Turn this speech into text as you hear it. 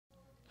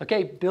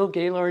Okay, Bill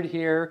Gaylord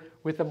here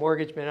with the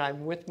Mortgage Minute.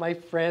 I'm with my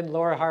friend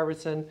Laura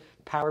Harbison,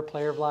 power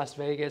player of Las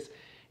Vegas.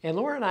 And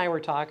Laura and I were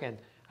talking.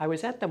 I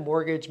was at the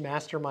Mortgage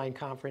Mastermind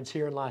Conference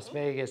here in Las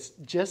Vegas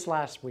just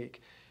last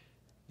week.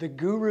 The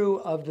guru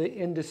of the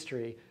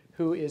industry,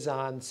 who is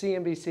on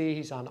CNBC,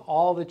 he's on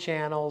all the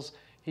channels.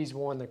 He's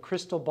won the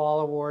Crystal Ball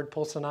Award,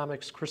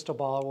 Pulsonomics Crystal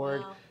Ball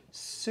Award. Wow.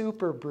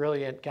 Super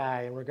brilliant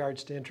guy in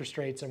regards to interest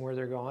rates and where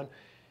they're going.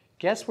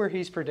 Guess where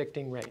he's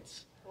predicting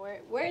rates?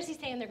 Where is he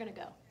saying they're going to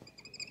go?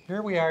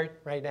 Here we are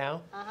right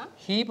now.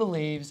 He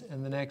believes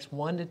in the next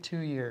 1 to 2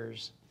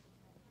 years,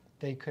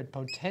 they could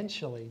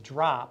potentially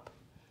drop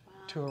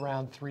to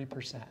around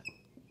 3%.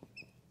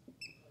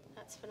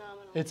 That's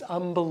phenomenal. It's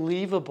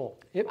unbelievable.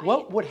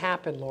 What would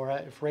happen, Laura,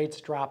 if rates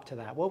dropped to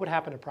that? What would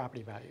happen to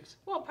property values?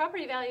 Well,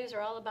 property values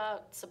are all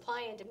about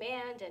supply and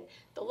demand, and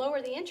the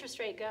lower the interest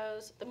rate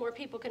goes, the more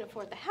people can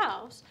afford the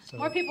house. So,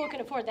 more people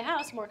can afford the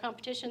house, more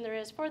competition there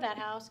is for that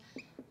house.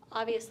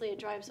 Obviously, it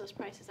drives those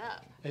prices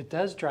up. It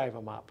does drive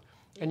them up.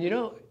 And you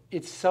know,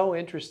 it's so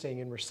interesting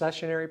in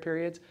recessionary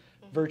periods,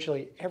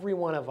 virtually every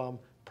one of them,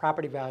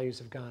 property values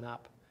have gone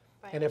up.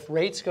 Right. And if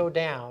rates go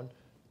down,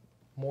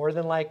 more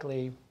than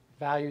likely,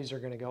 values are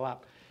going to go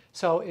up.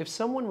 So if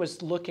someone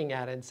was looking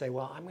at it and say,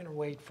 well, I'm going to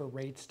wait for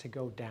rates to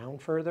go down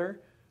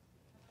further,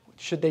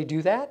 should they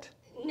do that?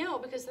 No,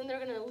 because then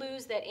they're going to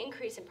lose that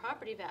increase in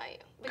property value.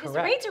 Because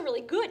Correct. the rates are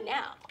really good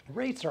now.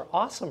 Rates are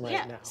awesome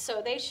right now.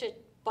 So they should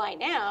buy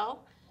now.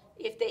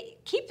 If they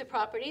keep the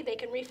property, they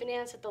can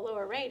refinance at the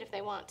lower rate if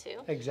they want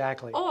to.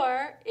 Exactly.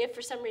 Or if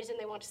for some reason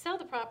they want to sell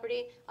the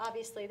property,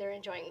 obviously they're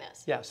enjoying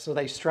this. Yes, so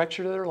they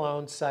structure their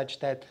loans such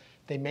that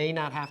they may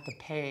not have to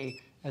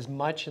pay as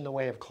much in the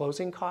way of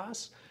closing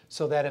costs,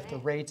 so that if the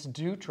rates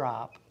do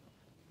drop,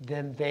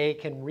 then they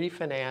can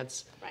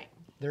refinance. Right.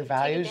 Their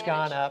value's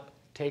gone up,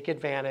 take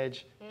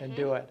advantage, and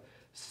do it.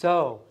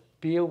 So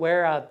be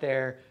aware out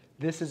there,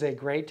 this is a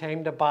great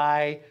time to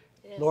buy.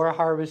 Laura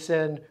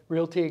Harbison,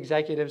 Realty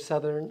Executive,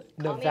 Southern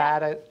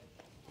Nevada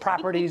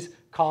Properties.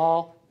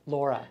 Call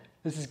Laura.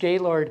 This is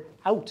Gaylord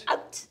out.